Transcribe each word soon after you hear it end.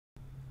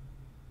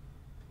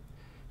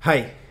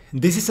Hi,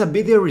 this is a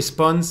video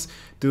response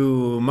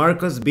to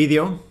Marco's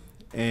video,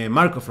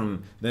 Marco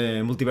from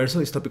the Multiverso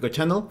Distopico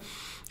channel.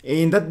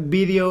 In that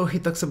video, he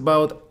talks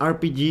about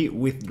RPG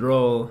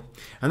withdrawal,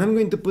 and I'm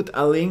going to put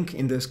a link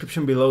in the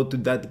description below to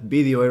that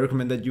video. I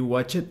recommend that you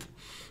watch it.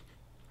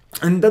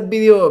 And that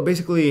video,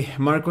 basically,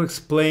 Marco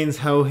explains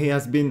how he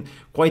has been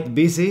quite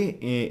busy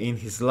in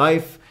his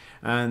life,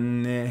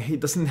 and he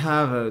doesn't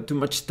have too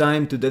much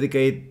time to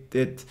dedicate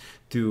it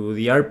to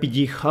the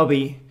RPG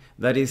hobby.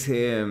 That is,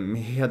 he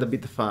had a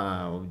bit of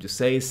a, would you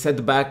say,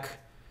 setback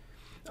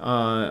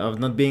of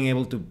not being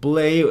able to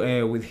play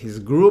with his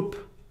group,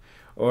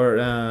 or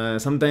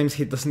sometimes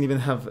he doesn't even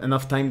have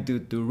enough time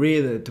to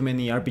read too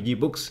many RPG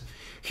books.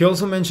 He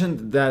also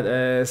mentioned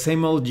that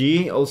same old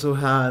G also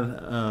had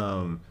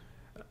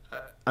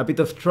a bit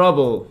of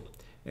trouble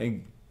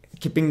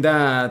keeping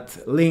that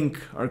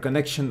link or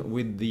connection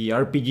with the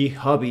RPG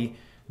hobby,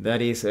 that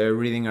is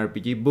reading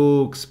RPG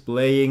books,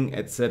 playing,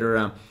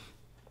 etc.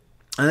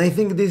 And I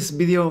think this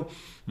video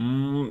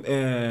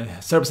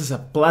serves as a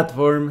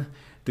platform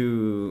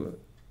to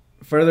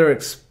further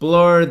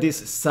explore this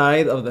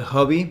side of the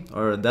hobby,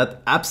 or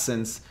that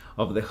absence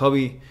of the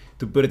hobby,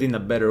 to put it in a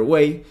better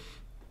way.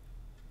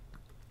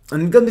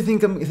 And it got me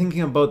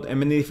thinking about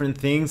many different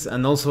things,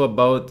 and also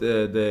about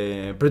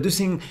the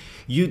producing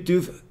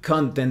YouTube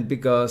content,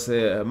 because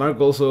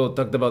Mark also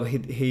talked about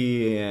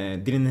he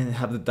didn't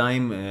have the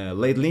time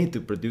lately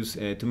to produce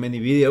too many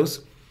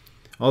videos.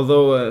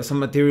 Although some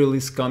material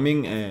is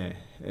coming,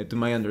 to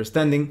my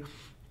understanding.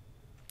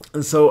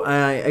 And so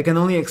I can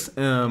only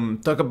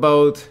talk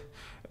about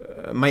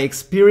my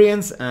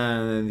experience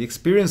and the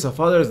experience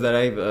of others that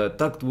I've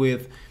talked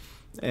with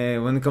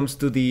when it comes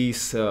to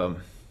these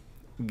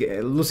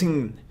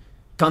losing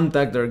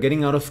contact or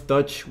getting out of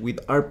touch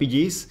with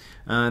RPGs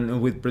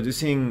and with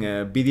producing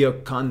video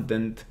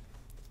content.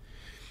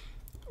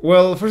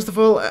 Well, first of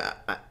all,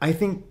 I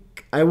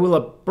think I will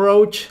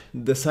approach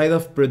the side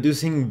of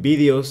producing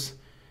videos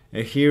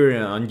here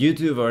on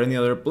YouTube or any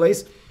other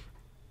place,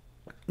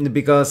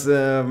 because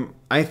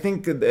I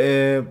think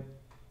there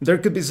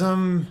could be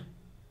some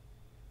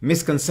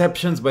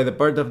misconceptions by the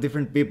part of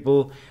different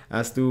people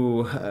as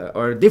to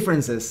or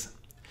differences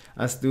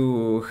as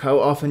to how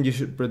often you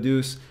should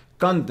produce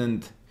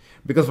content.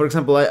 Because, for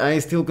example, I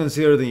still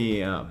consider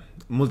the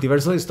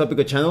Multiverso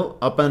Distopico channel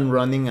up and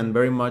running and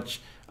very much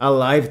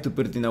alive, to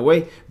put it in a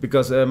way,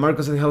 because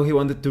Marco said how he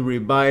wanted to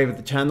revive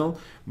the channel,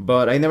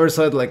 but I never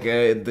saw it like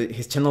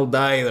his channel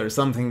died or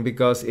something,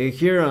 because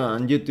here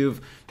on YouTube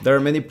there are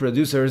many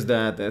producers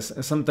that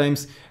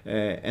sometimes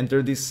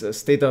enter this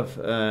state of,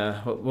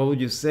 what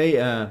would you say,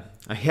 a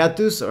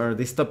hiatus, or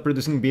they stop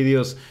producing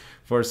videos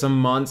for some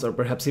months or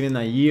perhaps even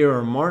a year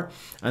or more,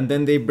 and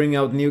then they bring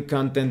out new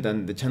content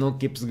and the channel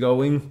keeps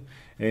going.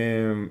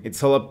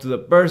 It's all up to the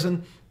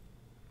person,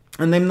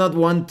 and I'm not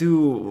one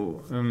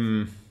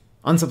to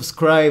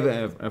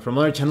unsubscribe from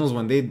other channels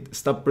when they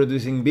stop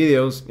producing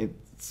videos.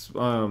 It's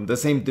the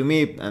same to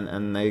me,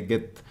 and I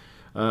get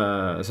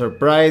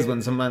surprised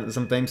when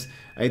sometimes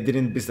I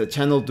didn't visit the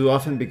channel too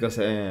often because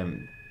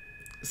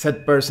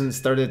said person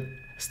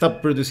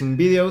stopped producing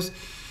videos,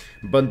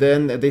 but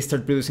then they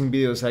start producing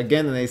videos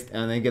again,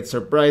 and I get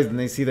surprised,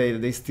 and I see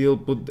that they still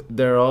put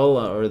their all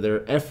or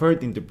their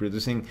effort into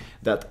producing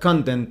that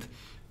content.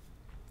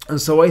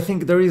 And so I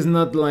think there is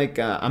not like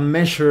a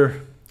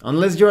measure,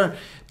 unless you're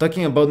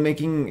talking about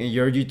making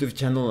your YouTube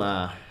channel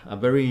a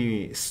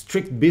very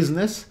strict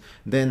business.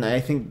 Then I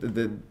think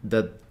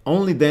that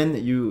only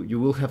then you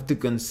will have to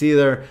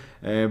consider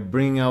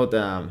bring out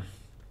a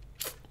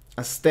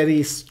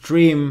steady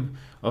stream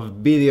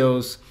of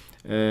videos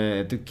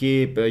to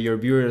keep your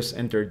viewers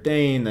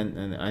entertained,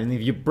 and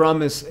if you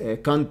promise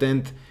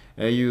content,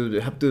 you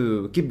have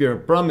to keep your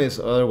promise,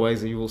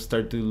 otherwise you will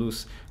start to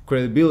lose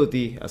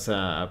credibility as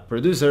a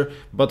producer.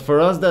 But for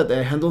us that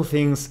handle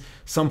things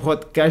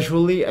somewhat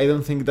casually, I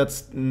don't think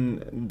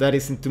that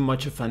isn't too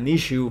much of an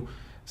issue.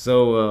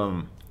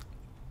 So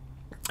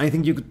I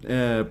think you could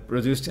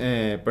produce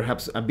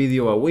perhaps a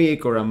video a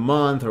week or a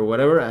month or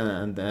whatever,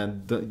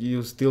 and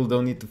you still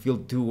don't need to feel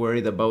too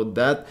worried about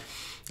that,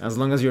 as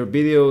long as your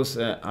videos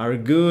are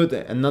good,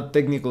 and not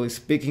technically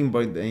speaking,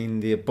 but in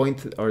the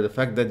point or the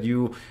fact that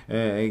you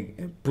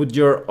put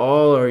your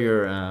all, or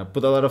your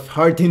put a lot of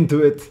heart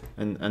into it,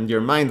 and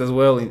your mind as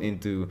well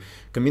into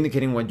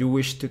communicating what you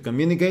wish to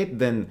communicate.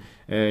 Then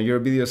your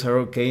videos are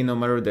okay, no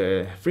matter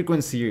the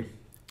frequency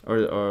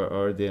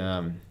or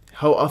the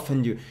how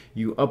often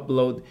you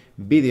upload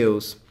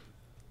videos.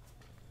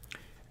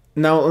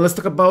 Now let's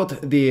talk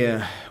about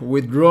the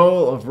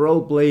withdrawal of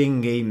role-playing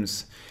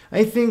games.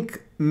 I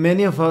think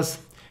many of us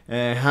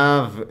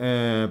have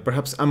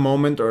perhaps a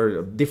moment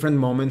or different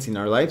moments in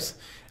our lives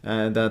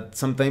that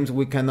sometimes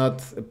we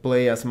cannot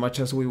play as much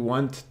as we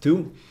want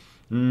to.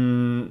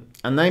 And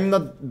I'm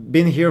not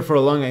been here for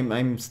long.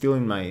 I'm still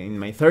in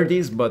my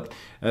 30s, but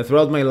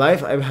throughout my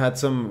life I've had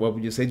some, what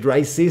would you say,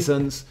 dry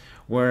seasons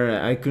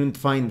where I couldn't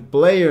find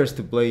players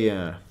to play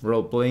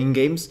role-playing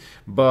games.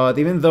 But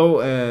even though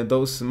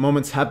those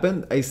moments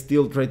happened, I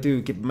still try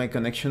to keep my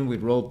connection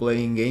with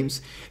role-playing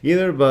games,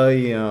 either by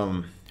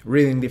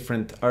reading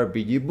different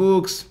RPG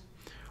books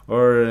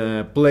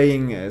or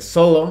playing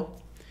solo.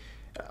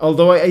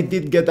 Although I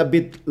did get a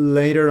bit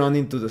later on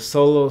into the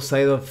solo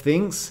side of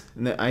things,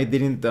 I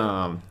didn't,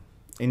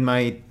 in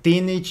my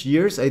teenage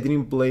years, I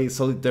didn't play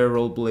solitaire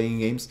role-playing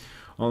games.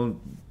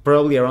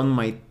 Probably around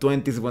my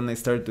 20s when I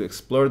started to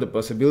explore the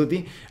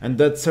possibility, and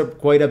that served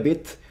quite a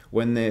bit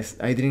when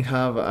I didn't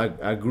have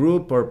a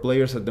group or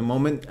players at the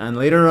moment. And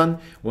later on,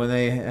 when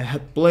I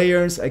had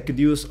players, I could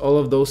use all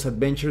of those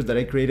adventures that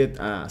I created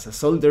as a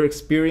solitaire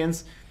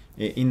experience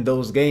in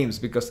those games,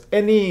 because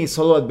any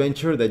solo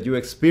adventure that you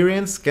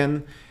experience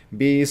can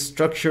be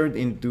structured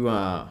into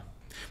a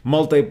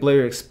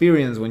multiplayer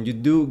experience when you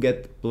do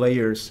get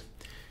players.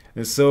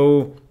 And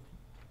so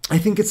I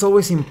think it's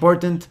always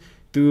important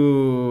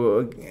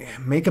to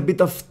make a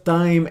bit of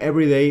time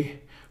every day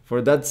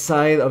for that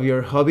side of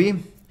your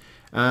hobby.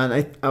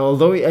 And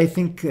although I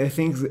think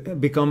things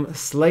become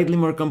slightly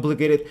more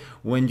complicated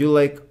when you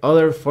like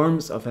other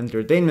forms of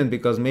entertainment,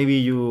 because maybe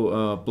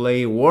you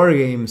play war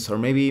games, or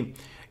maybe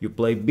you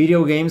play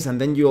video games, and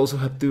then you also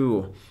have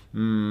to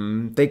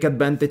take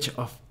advantage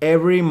of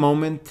every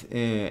moment,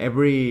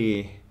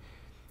 every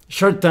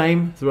short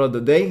time throughout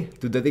the day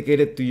to dedicate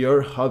it to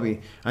your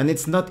hobby. And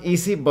it's not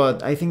easy,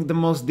 but I think the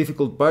most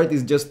difficult part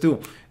is just to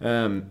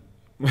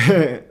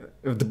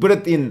put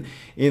it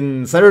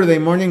in Saturday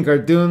morning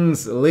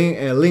cartoons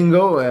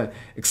lingo,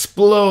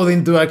 explode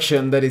into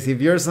action. That is,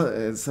 if you're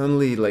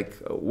suddenly like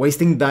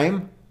wasting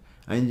time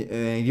and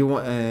you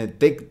want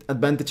take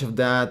advantage of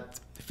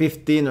that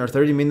 15 or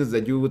 30 minutes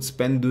that you would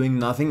spend doing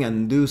nothing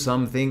and do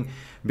something,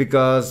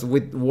 because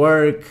with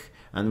work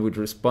and with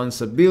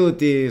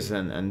responsibilities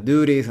and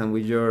duties and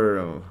with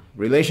your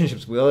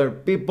relationships with other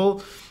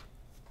people,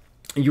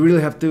 you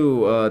really have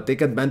to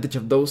take advantage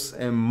of those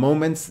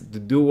moments to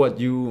do what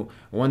you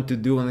want to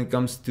do when it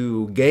comes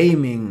to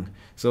gaming.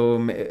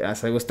 So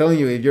as I was telling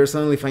you, if you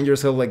suddenly find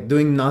yourself like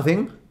doing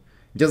nothing,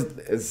 just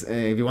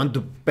if you want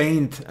to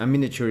paint a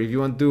miniature, if you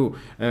want to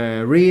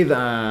read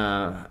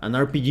an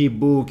RPG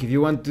book, if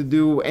you want to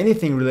do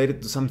anything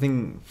related to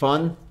something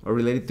fun or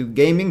related to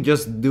gaming,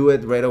 just do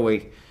it right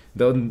away.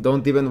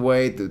 Don't even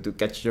wait to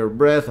catch your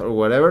breath or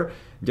whatever.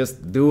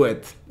 Just do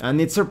it. And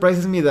it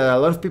surprises me that a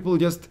lot of people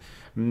just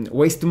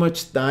waste too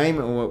much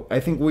time. I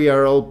think we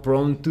are all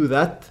prone to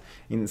that,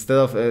 instead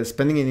of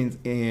spending it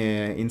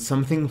in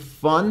something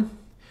fun,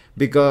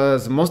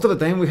 because most of the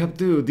time we have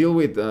to deal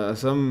with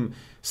some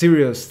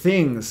serious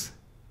things.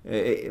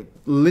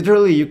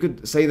 Literally, you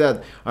could say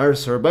that our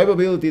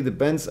survivability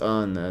depends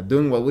on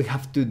doing what we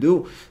have to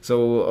do.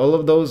 So all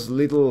of those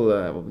little,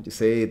 what would you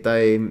say,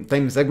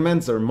 time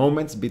segments or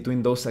moments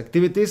between those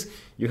activities,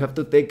 you have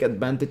to take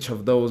advantage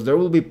of those. There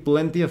will be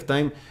plenty of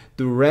time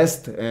to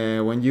rest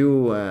when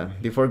you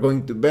before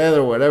going to bed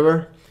or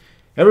whatever.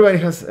 Everybody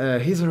has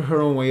his or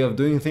her own way of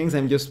doing things.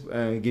 I'm just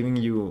giving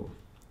you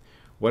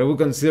what I would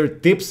consider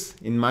tips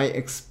in my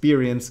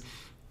experience.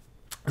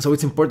 So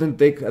it's important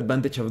to take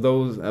advantage of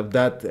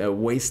that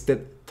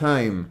wasted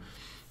time.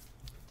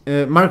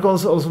 Mark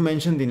also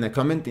mentioned in a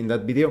comment in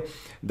that video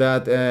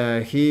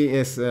that he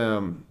is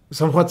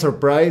somewhat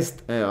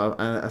surprised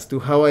as to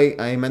how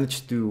I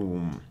managed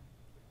to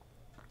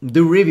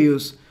do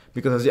reviews,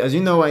 because as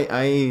you know,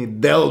 I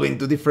delve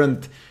into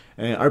different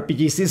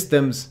RPG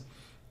systems.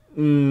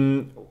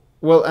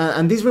 Well,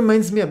 and this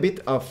reminds me a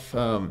bit of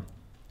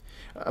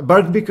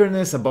Bark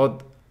Bickerness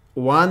about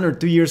 1 or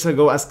 2 years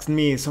ago asked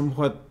me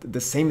somewhat the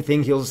same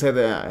thing. He also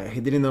said he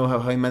didn't know how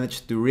I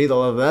managed to read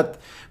all of that,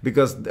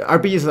 because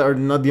RPGs are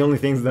not the only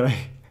things that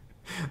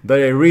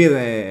I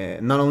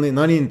read, not in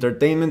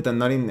entertainment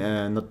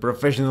and not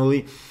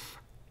professionally.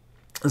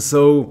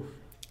 So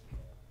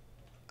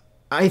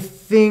I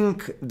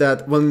think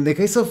that, well, in the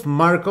case of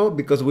Marco,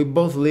 because we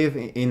both live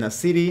in a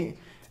city,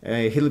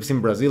 he lives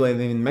in Brazil, I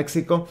live in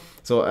Mexico,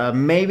 so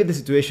maybe the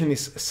situation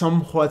is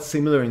somewhat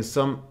similar in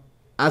some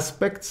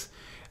aspects.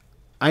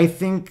 I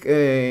think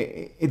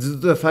it's due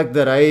to the fact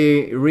that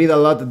I read a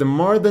lot. The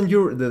more that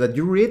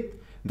you read,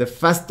 the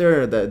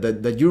faster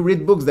that you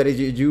read books, that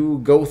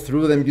you go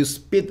through them, you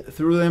speed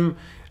through them,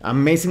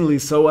 amazingly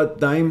so at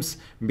times,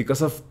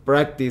 because of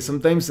practice.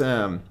 Sometimes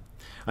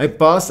I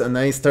pause and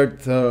I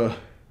start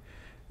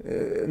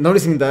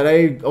noticing that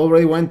I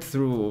already went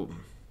through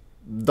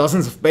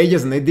dozens of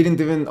pages and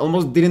I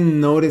almost didn't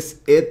notice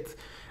it.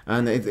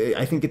 And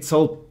I think it's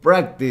all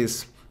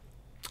practice.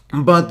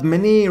 But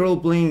many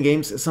role-playing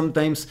games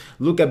sometimes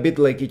look a bit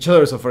like each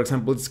other. So for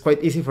example, it's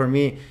quite easy for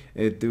me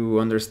to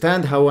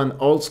understand how an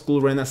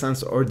old-school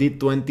Renaissance or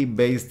D20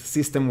 based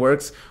system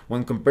works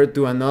when compared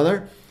to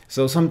another.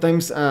 So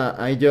sometimes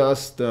I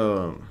just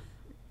go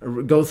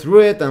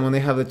through it, and when I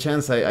have the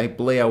chance, I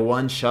play a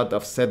one-shot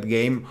of said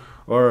game,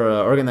 or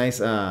organize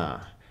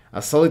a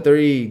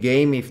solitary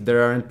game if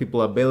there aren't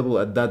people available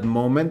at that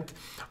moment.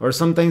 or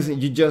sometimes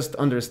you just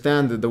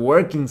understand the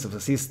workings of a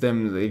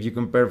system. If you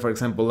compare, for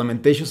example,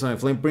 Lamentations on a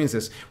Flame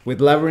Princess with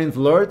Labyrinth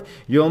Lord,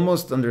 you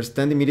almost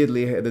understand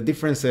immediately the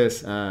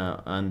differences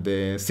and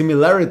the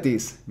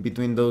similarities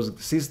between those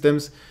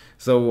systems.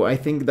 So I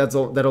think that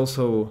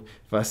also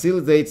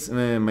facilitates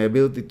my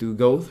ability to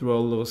go through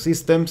all those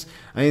systems.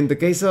 And in the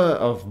case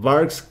of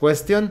Bark's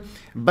question,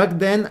 back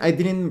then I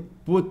didn't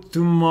put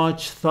too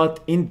much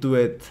thought into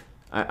it.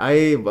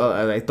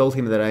 I told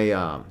him that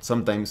I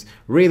sometimes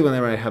read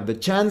whenever I have the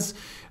chance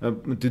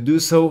to do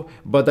so,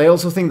 but I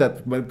also think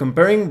that when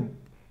comparing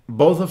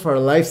both of our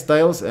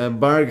lifestyles,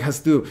 Bark has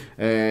to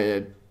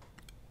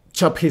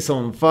chop his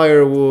own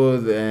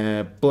firewood,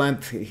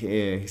 plant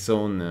his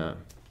own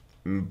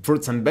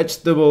fruits and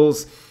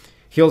vegetables.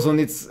 He also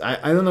needs,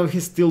 I don't know if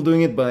he's still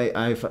doing it, but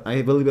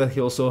I believe that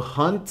he also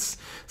hunts.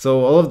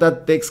 So all of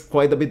that takes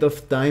quite a bit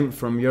of time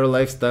from your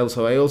lifestyle.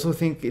 So I also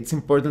think it's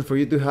important for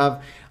you to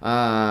have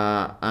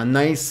a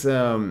nice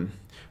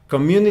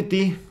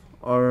community,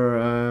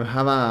 or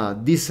have a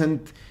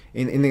decent,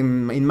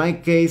 in my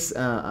case,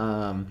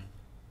 a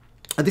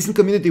decent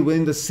community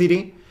within the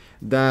city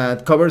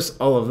that covers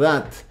all of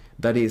that.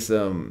 That is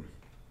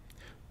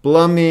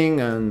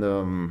plumbing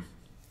and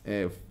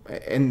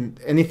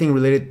anything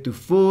related to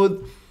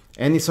food,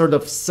 any sort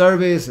of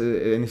service,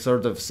 any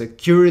sort of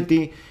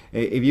security.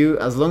 If you,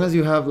 as long as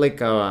you have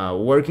like a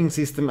working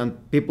system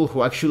and people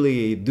who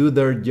actually do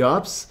their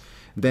jobs,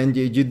 then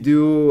you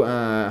do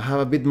have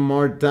a bit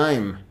more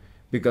time.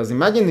 Because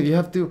imagine if you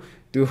have to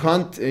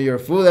hunt your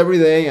food every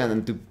day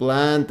and to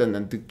plant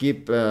and to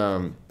keep,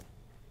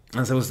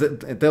 as I was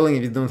telling,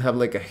 if you don't have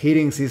like a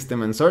heating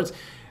system and sorts,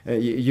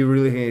 you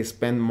really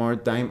spend more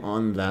time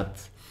on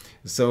that.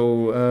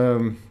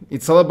 So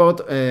it's all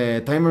about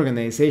time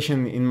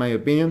organization, in my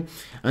opinion.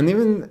 And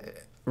even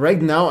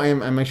right now,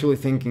 I'm actually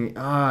thinking,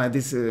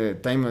 this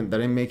time that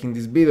I'm making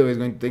this video is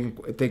going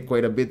to take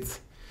quite a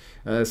bit.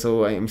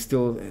 So I'm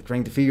still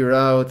trying to figure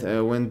out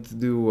when to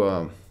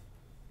do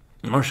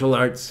martial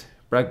arts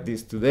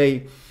practice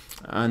today.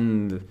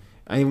 And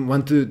I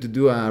want to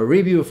do a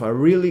review of a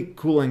really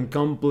cool and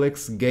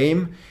complex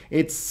game.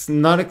 It's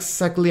not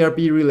exactly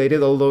RPG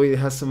related, although it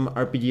has some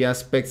RPG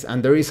aspects,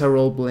 and there is a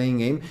role-playing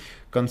game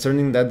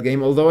concerning that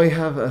game, although I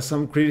have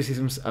some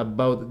criticisms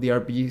about the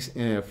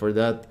RPGs for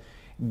that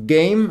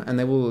game,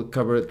 and I will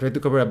try to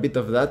cover a bit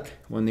of that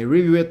when I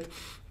review it.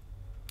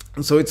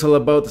 So it's all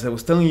about, as I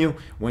was telling you,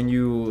 when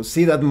you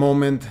see that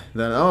moment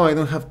that, I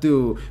don't have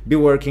to be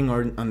working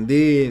on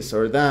this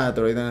or that,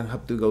 or I don't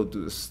have to go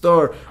to the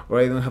store,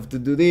 or I don't have to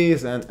do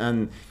this,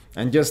 and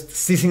just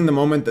seizing the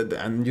moment,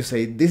 and you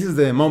say, this is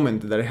the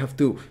moment that I have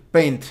to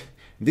paint,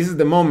 this is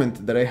the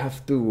moment that I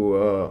have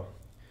to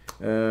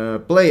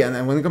play.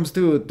 And when it comes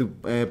to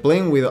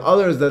playing with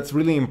others, that's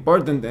really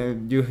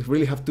important. You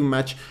really have to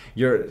match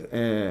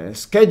your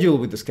schedule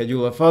with the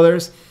schedule of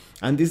others.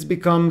 And this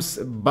becomes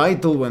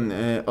vital when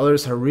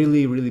others are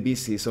really, really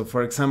busy. So,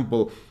 for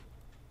example,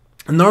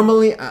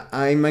 normally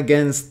I'm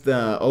against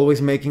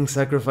always making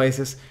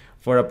sacrifices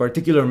for a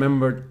particular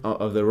member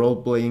of the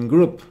role-playing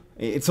group.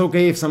 It's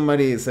okay if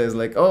somebody says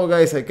like, oh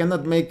guys, I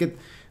cannot make it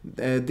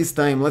this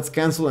time, let's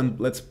cancel and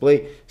let's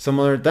play some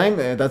other time.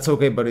 That's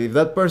okay. But if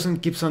that person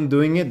keeps on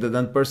doing it,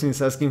 that person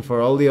is asking for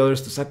all the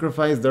others to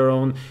sacrifice their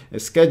own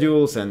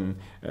schedules and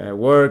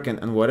work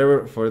and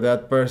whatever for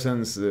that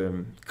person's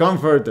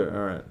comfort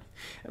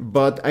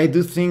but I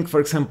do think,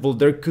 for example,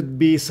 there could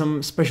be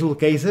some special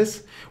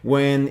cases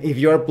when if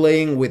you're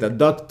playing with a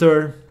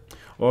doctor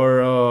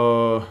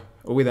or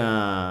with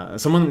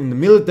someone in the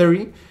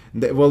military,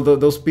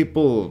 those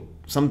people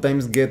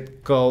sometimes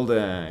get called,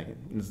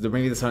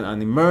 maybe there's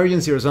an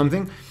emergency or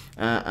something,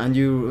 and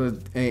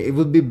it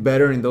would be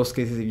better in those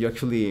cases if you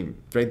actually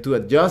try to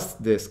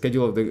adjust the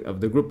schedule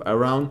of the group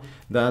around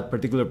that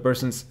particular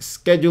person's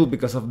schedule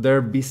because of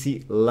their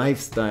busy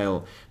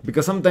lifestyle.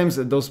 Because sometimes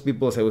those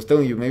people, as I was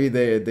telling you, maybe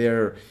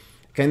they're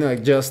kind of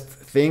adjust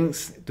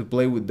things to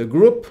play with the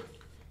group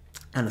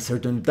at a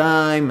certain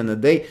time and a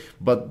day,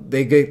 but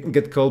they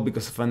get called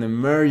because of an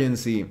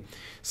emergency.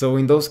 So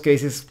in those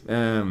cases,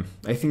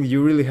 I think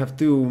you really have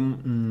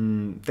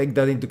to take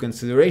that into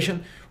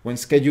consideration when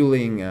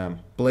scheduling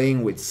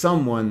playing with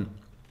someone.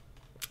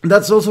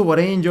 That's also what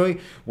I enjoy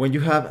when you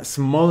have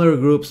smaller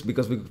groups,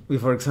 because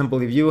for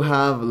example, if you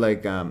have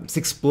like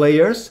 6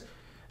 players,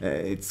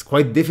 it's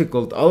quite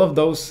difficult. All of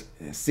those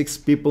 6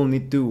 people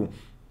need to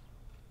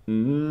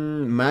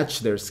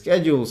match their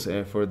schedules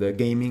for the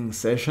gaming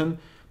session.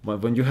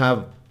 But when you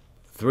have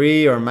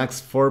 3 or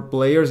max 4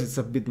 players, it's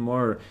a bit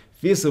more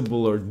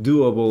feasible or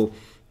doable.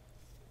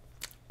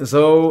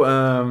 So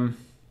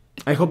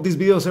I hope this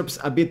video serves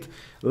a bit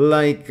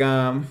like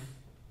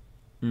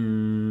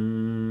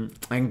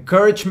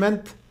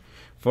encouragement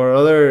for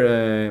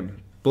other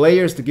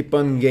players to keep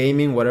on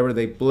gaming whatever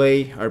they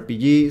play,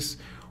 RPGs,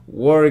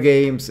 war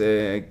games.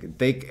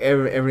 Take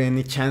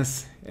any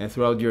chance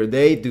throughout your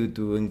day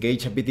to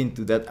engage a bit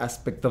into that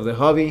aspect of the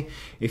hobby.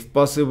 If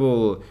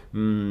possible,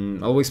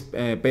 always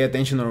pay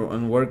attention or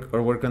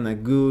work on a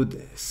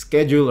good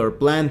schedule or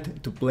plan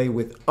to play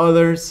with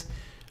others.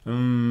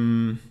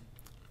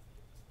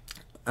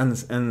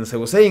 and as I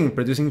was saying,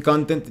 producing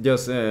content,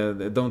 just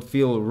don't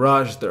feel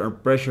rushed or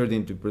pressured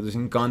into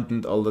producing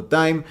content all the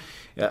time.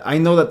 I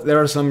know that there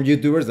are some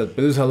YouTubers that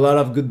produce a lot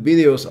of good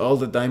videos all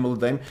the time,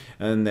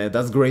 and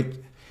that's great.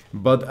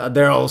 But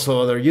there are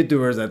also other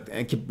YouTubers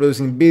that keep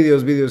producing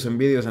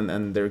videos,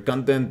 and their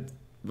content,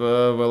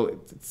 well,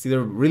 it's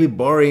either really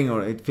boring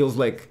or it feels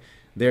like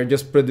they're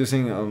just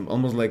producing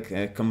almost like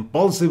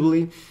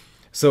compulsively.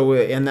 So,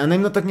 and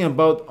I'm not talking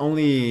about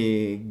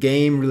only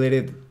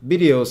game-related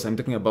videos, I'm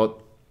talking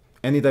about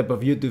any type of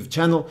YouTube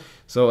channel.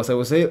 So as I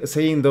was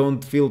saying,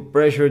 don't feel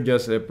pressure,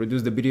 just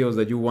produce the videos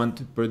that you want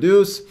to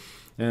produce,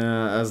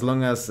 as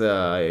long as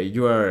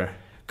you are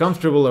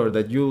comfortable or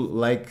that you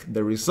like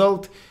the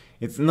result.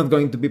 It's not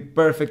going to be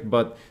perfect,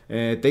 but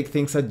take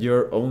things at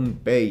your own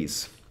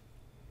pace.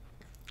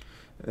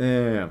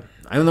 I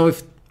don't know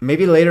if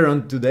maybe later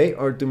on today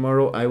or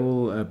tomorrow I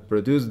will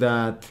produce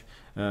that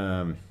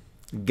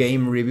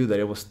game review that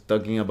I was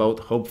talking about,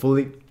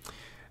 hopefully.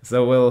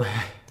 So, well,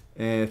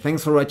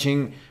 thanks for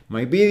watching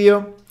my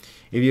video.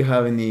 If you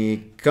have any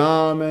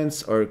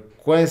comments or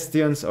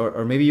questions,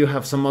 or maybe you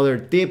have some other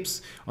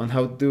tips on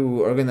how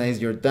to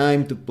organize your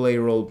time to play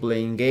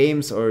role-playing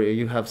games, or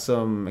you have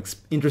some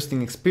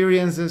interesting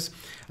experiences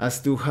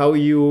as to how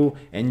you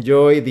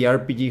enjoy the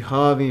RPG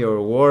hobby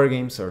or war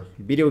games or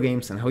video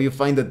games, and how you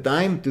find the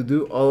time to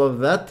do all of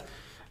that,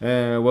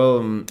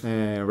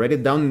 write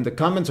it down in the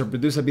comments or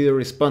produce a video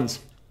response.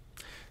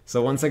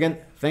 So once again,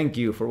 thank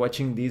you for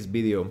watching this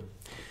video.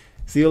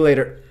 See you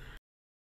later.